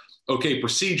 where, okay,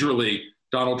 procedurally,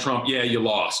 Donald Trump, yeah, you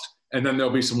lost. And then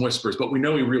there'll be some whispers, but we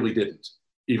know he really didn't,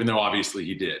 even though obviously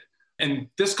he did. And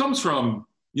this comes from,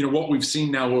 what we've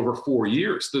seen now over 4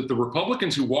 years. The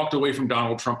Republicans who walked away from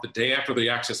Donald Trump the day after the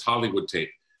Access Hollywood tape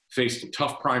faced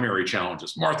tough primary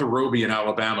challenges. Martha Roby in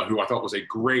Alabama, who I thought was a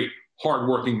great,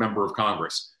 hardworking member of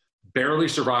Congress, barely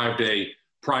survived a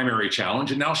primary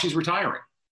challenge, and now she's retiring.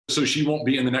 So she won't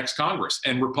be in the next Congress.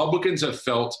 And Republicans have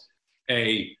felt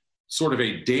a sort of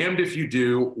a damned if you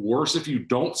do, worse if you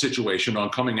don't situation on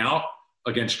coming out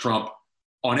against Trump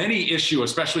on any issue,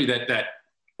 especially that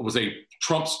was a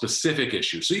Trump-specific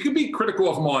issue. So you can be critical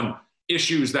of him on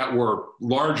issues that were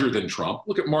larger than Trump.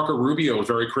 Look at Marco Rubio, was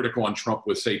very critical on Trump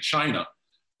with, say, China.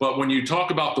 But when you talk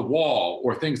about the wall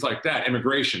or things like that,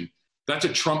 immigration, that's a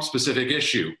Trump-specific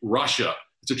issue. Russia,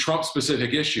 it's a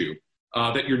Trump-specific issue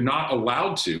that you're not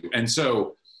allowed to. And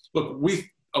so, look,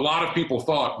 a lot of people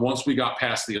thought once we got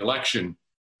past the election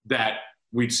that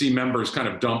we'd see members kind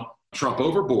of dump Trump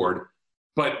overboard.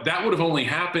 But that would have only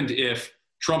happened if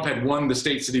Trump had won the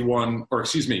states that he won, or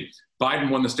excuse me, Biden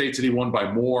won the states that he won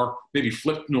by more, maybe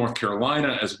flipped North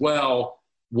Carolina as well,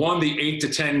 won the 8 to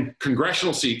 10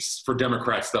 congressional seats for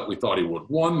Democrats that we thought he would,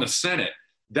 won the Senate.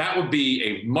 That would be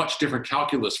a much different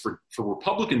calculus for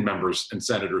Republican members and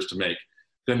senators to make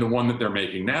than the one that they're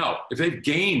making now. If they've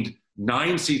gained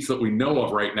 9 seats that we know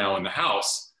of right now in the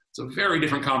House, it's a very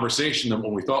different conversation than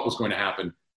what we thought was going to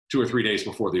happen 2 or 3 days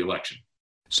before the election.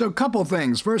 So a couple of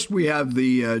things. First, we have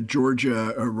the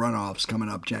Georgia runoffs coming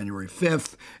up January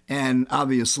 5th. And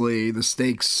obviously, the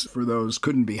stakes for those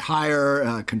couldn't be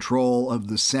higher, control of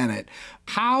the Senate.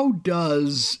 How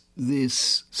does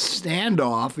this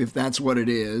standoff, if that's what it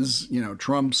is,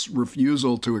 Trump's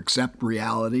refusal to accept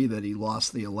reality that he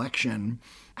lost the election,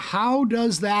 how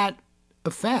does that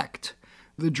affect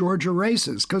the Georgia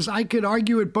races? Because I could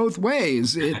argue it both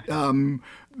ways.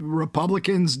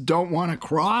 Republicans don't want to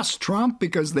cross Trump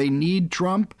because they need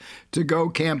Trump to go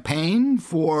campaign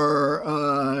for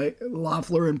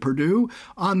Loeffler and Perdue.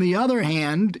 On the other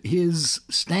hand, his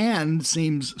stand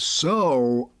seems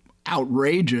so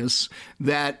outrageous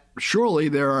that surely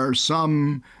there are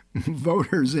some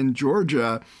voters in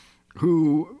Georgia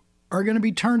who are going to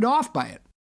be turned off by it.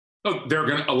 Oh,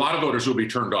 a lot of voters will be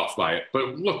turned off by it.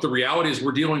 But look, the reality is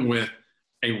we're dealing with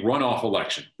a runoff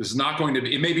election. This is not going to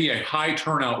be, it may be a high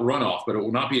turnout runoff, but it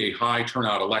will not be a high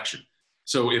turnout election.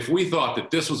 So if we thought that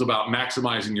this was about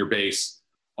maximizing your base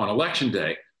on election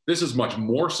day, this is much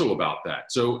more so about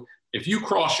that. So if you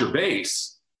cross your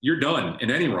base, you're done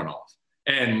in any runoff.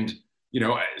 And,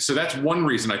 so that's one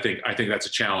reason I think that's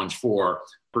a challenge for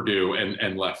Perdue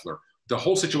and Loeffler. The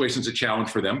whole situation's a challenge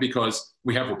for them because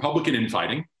we have Republican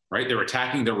infighting, right? They're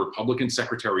attacking their Republican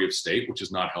Secretary of State, which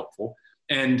is not helpful.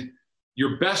 And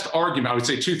your best argument, I would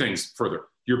say two things further.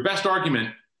 Your best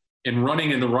argument in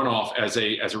running in the runoff as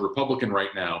a Republican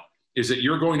right now is that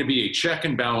you're going to be a check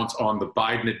and balance on the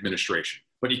Biden administration.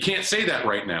 But you can't say that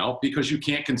right now because you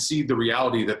can't concede the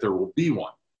reality that there will be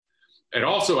one. It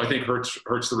also, I think,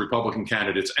 hurts the Republican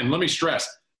candidates. And let me stress,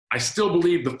 I still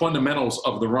believe the fundamentals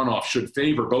of the runoff should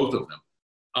favor both of them.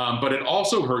 But it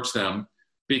also hurts them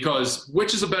because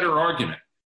which is a better argument?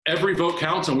 Every vote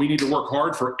counts and we need to work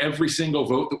hard for every single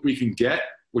vote that we can get,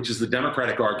 which is the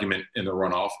Democratic argument in the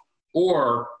runoff.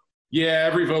 Or, yeah,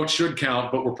 every vote should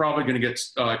count, but we're probably going to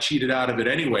get cheated out of it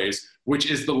anyways,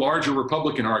 which is the larger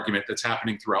Republican argument that's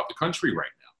happening throughout the country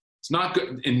right now. It's not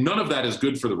good, and none of that is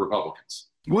good for the Republicans.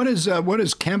 What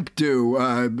does Kemp do,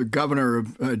 the governor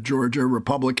of Georgia,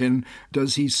 Republican?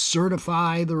 Does he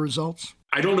certify the results?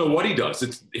 I don't know what he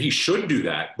does. He should do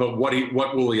that, but what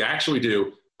will he actually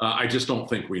do? I just don't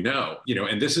think we know.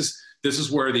 And this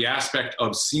is where the aspect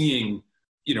of seeing,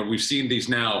 we've seen these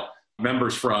now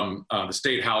members from the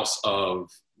State House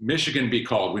of Michigan be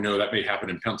called. We know that may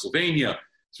happen in Pennsylvania.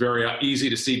 It's very easy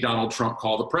to see Donald Trump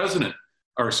call the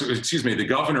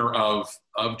governor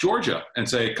of Georgia and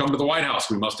say, come to the White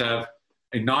House. We must have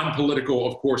a non-political,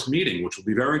 of course, meeting, which will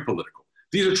be very political.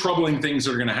 These are troubling things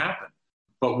that are going to happen.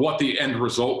 But what the end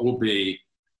result will be,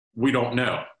 we don't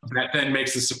know. That then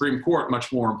makes the Supreme Court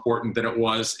much more important than it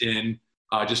was in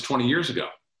just 20 years ago.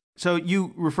 So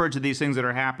you referred to these things that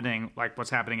are happening, like what's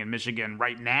happening in Michigan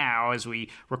right now as we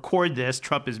record this.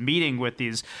 Trump is meeting with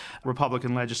these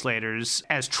Republican legislators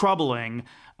as troubling.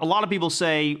 A lot of people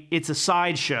say it's a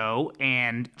sideshow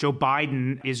and Joe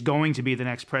Biden is going to be the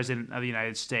next president of the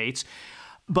United States.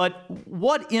 But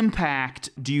what impact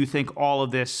do you think all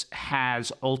of this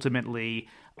has ultimately?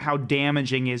 How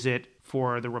damaging is it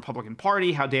for the Republican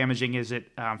Party? How damaging is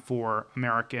it for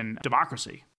American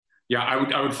democracy? Yeah,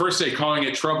 I would first say calling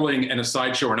it troubling and a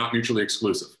sideshow are not mutually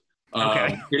exclusive.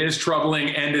 Okay. It is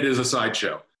troubling and it is a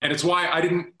sideshow. And it's why I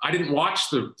didn't watch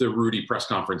the Rudy press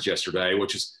conference yesterday,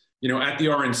 which is, at the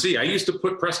RNC. I used to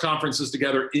put press conferences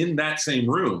together in that same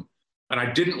room, and I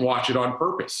didn't watch it on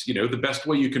purpose. The best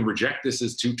way you can reject this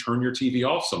is to turn your TV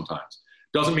off sometimes.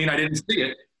 Doesn't mean I didn't see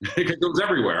it because it was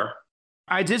everywhere.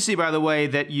 I did see, by the way,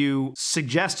 that you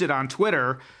suggested on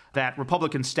Twitter that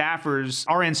Republican staffers,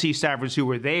 RNC staffers who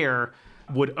were there,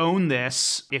 would own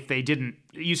this if they didn't.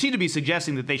 You seem to be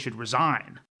suggesting that they should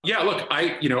resign. Yeah, look,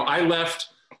 I left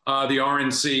the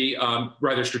RNC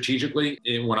rather strategically.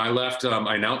 And when I left,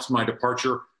 I announced my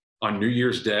departure on New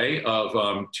Year's Day of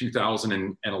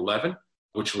 2011,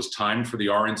 which was timed for the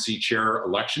RNC chair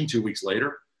election 2 weeks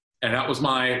later. And that was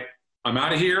I'm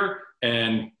out of here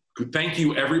and thank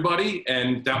you, everybody.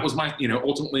 And that was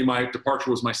ultimately my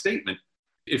departure was my statement.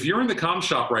 If you're in the comm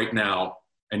shop right now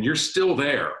and you're still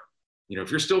there,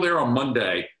 if you're still there on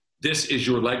Monday, this is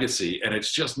your legacy. And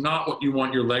it's just not what you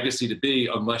want your legacy to be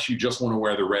unless you just want to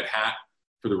wear the red hat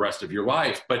for the rest of your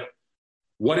life. But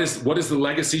what is the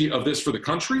legacy of this for the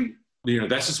country?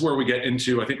 This is where we get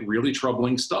into, I think, really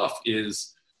troubling stuff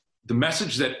is the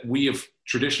message that we have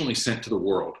traditionally sent to the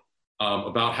world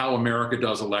about how America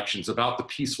does elections, about the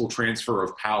peaceful transfer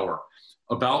of power,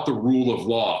 about the rule of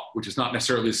law, which is not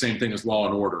necessarily the same thing as law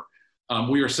and order.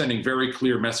 We are sending very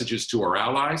clear messages to our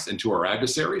allies and to our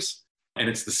adversaries. And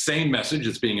it's the same message.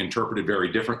 It's being interpreted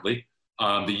very differently.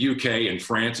 The UK and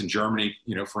France and Germany,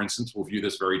 for instance, will view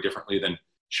this very differently than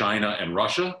China and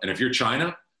Russia. And if you're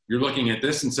China, you're looking at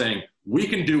this and saying, we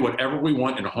can do whatever we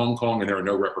want in Hong Kong and there are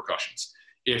no repercussions.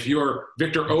 If you're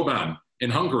Viktor Orbán in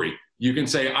Hungary, you can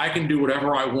say, I can do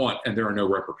whatever I want and there are no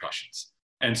repercussions.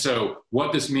 And so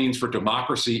what this means for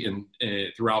democracy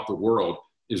throughout the world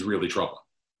is really troubling.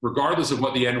 Regardless of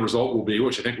what the end result will be,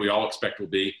 which I think we all expect will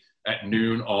be at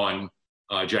noon on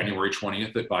January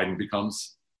 20th that Biden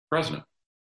becomes president.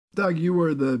 Doug, you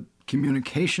were the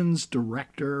communications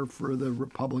director for the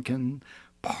Republican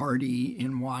Party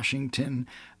in Washington.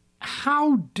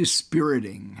 How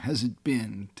dispiriting has it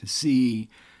been to see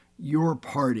your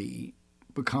party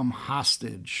become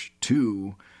hostage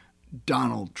to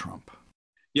Donald Trump?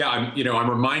 Yeah, I'm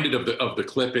reminded of the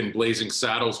clip in Blazing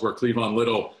Saddles where Cleavon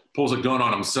Little pulls a gun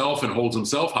on himself and holds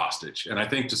himself hostage. And I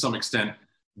think to some extent,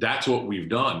 that's what we've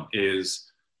done is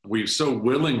we've so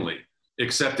willingly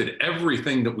accepted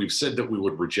everything that we've said that we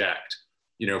would reject,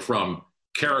 from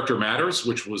character matters,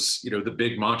 which was, the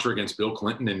big mantra against Bill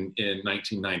Clinton in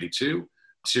 1992,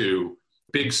 to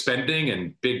big spending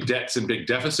and big debts and big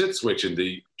deficits, which in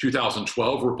the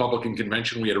 2012 Republican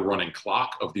convention, we had a running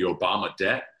clock of the Obama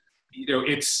debt.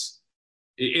 It's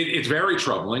very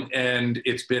troubling. And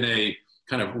it's been a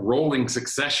kind of rolling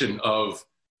succession of,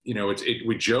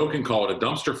 we joke and call it a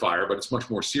dumpster fire, but it's much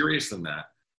more serious than that.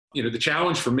 The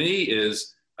challenge for me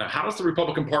is how does the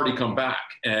Republican Party come back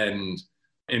and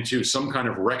into some kind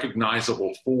of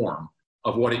recognizable form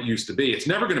of what it used to be? It's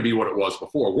never going to be what it was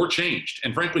before. We're changed.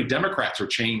 And frankly, Democrats are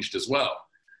changed as well.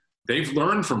 They've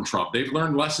learned from Trump. They've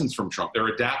learned lessons from Trump. They're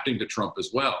adapting to Trump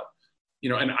as well.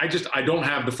 And I don't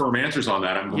have the firm answers on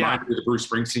that. I'm reminded of the Bruce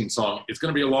Springsteen song, "It's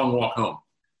going to be a long walk home."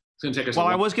 It's going to take us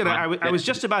I was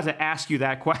just about to ask you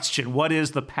that question. What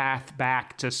is the path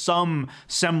back to some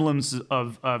semblance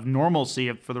of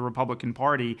normalcy for the Republican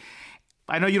Party?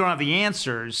 I know you don't have the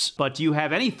answers, but do you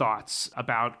have any thoughts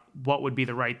about what would be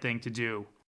the right thing to do?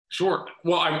 Sure.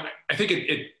 Well, I think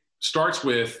it starts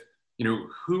with,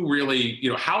 who really,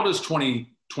 how does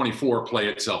 2024 play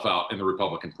itself out in the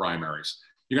Republican primaries?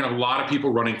 You're going to have a lot of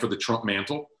people running for the Trump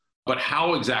mantle, but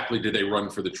how exactly do they run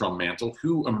for the Trump mantle?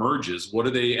 Who emerges? What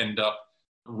do they end up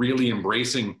really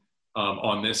embracing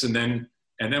on this? And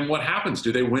then what happens?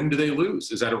 Do they win? Do they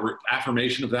lose? Is that an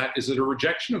affirmation of that? Is it a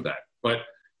rejection of that? But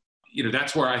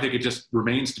that's where I think it just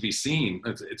remains to be seen.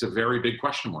 It's a very big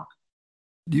question mark.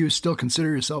 Do you still consider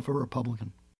yourself a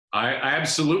Republican? I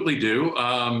absolutely do.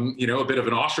 A bit of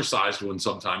an ostracized one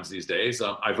sometimes these days.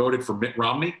 I voted for Mitt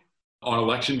Romney on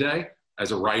Election Day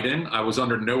as a write-in. I was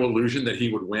under no illusion that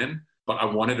he would win, but I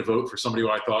wanted to vote for somebody who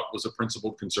I thought was a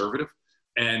principled conservative.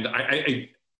 And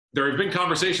there have been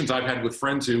conversations I've had with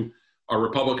friends who are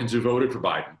Republicans who voted for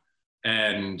Biden.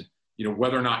 And,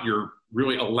 whether or not you're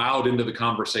really allowed into the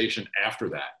conversation after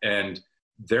that. And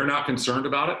they're not concerned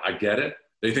about it. I get it.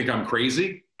 They think I'm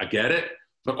crazy. I get it.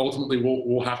 But ultimately,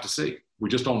 we'll have to see. We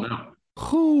just don't know.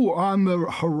 Who on the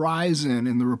horizon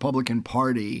in the Republican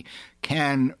Party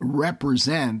can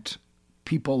represent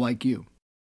people like you?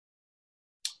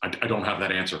 I don't have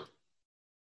that answer.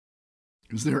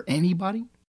 Is there anybody?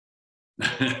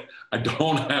 I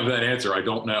don't have that answer. I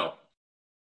don't know.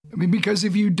 Because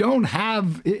if you don't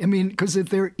have, because if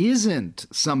there isn't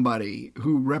somebody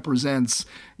who represents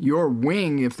your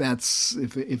wing, if it's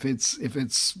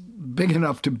big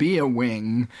enough to be a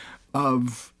wing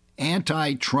of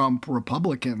anti-Trump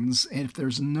Republicans, and if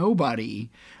there's nobody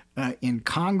in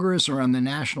Congress or on the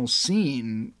national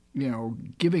scene,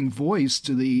 giving voice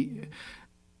to the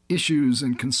issues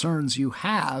and concerns you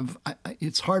have,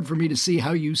 it's hard for me to see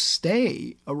how you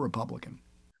stay a Republican.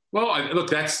 Well,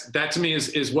 look, that to me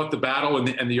is what the battle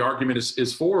and the argument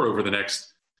is for over the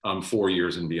next 4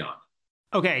 years and beyond.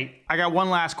 Okay, I got one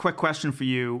last quick question for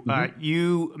you. Mm-hmm.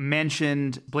 You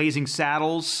mentioned Blazing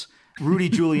Saddles. Rudy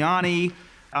Giuliani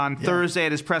on Thursday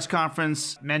at his press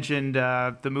conference mentioned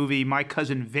the movie My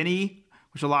Cousin Vinny,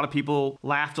 which a lot of people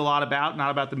laughed a lot about,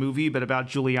 not about the movie, but about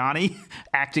Giuliani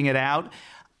acting it out.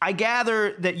 I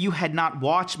gather that you had not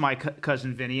watched My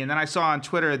Cousin Vinny, and then I saw on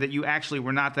Twitter that you actually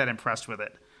were not that impressed with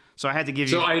it. So I had to give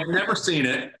you... So I had never seen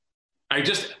it.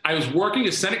 I was working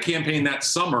a Senate campaign that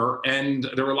summer, and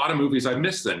there were a lot of movies I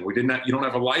missed then. You don't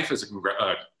have a life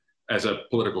as a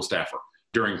political staffer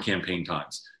during campaign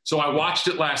times. So I watched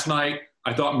it last night.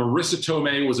 I thought Marissa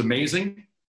Tomei was amazing.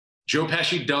 Joe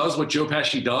Pesci does what Joe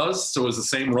Pesci does, so it's the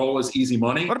same role as Easy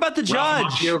Money. What about the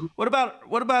judge? What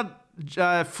about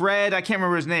Fred? I can't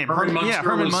remember his name. Herman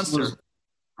Munster.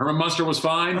 Herman Munster was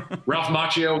fine. Ralph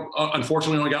Macchio,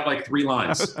 unfortunately, only got like 3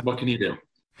 lines. What can he do?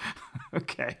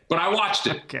 Okay. But I watched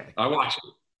it. Okay. I watched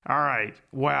it. All right.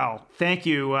 Well, thank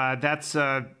you. That's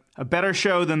a better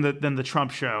show than the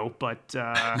Trump show, but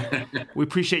we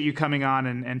appreciate you coming on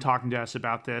and talking to us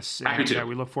about this. Happy to.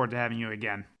 We look forward to having you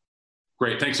again.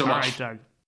 Great. Thanks so much. All right, Doug.